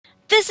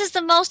This is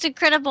the most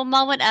incredible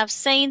moment I've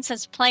seen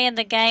since playing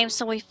the game.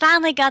 So we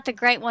finally got the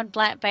great one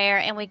black bear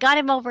and we got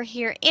him over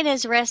here in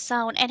his rest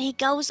zone and he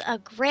goes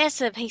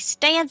aggressive. He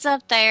stands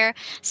up there,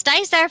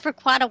 stays there for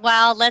quite a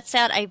while, lets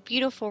out a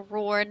beautiful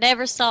roar.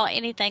 Never saw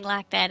anything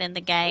like that in the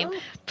game.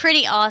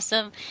 Pretty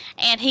awesome.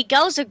 And he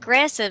goes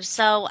aggressive,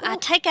 so I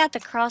take out the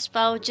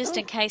crossbow just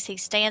in case he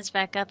stands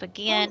back up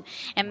again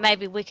and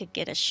maybe we could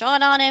get a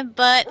shot on him,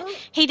 but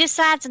he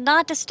decides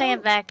not to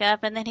stand back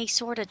up and then he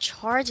sort of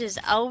charges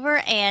over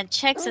and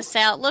checks us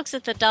out, looks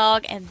at the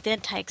dog, and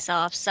then takes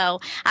off. So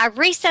I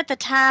reset the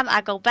time,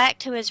 I go back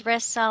to his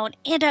rest zone,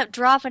 end up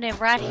dropping him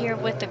right here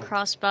with the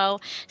crossbow.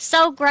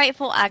 So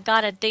grateful I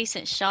got a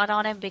decent shot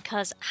on him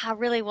because I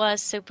really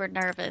was super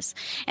nervous.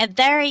 And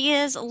there he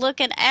is,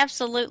 looking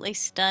absolutely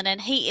stunning.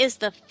 He is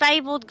the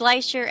fabled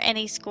glacier and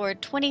he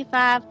scored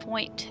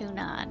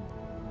 25.29.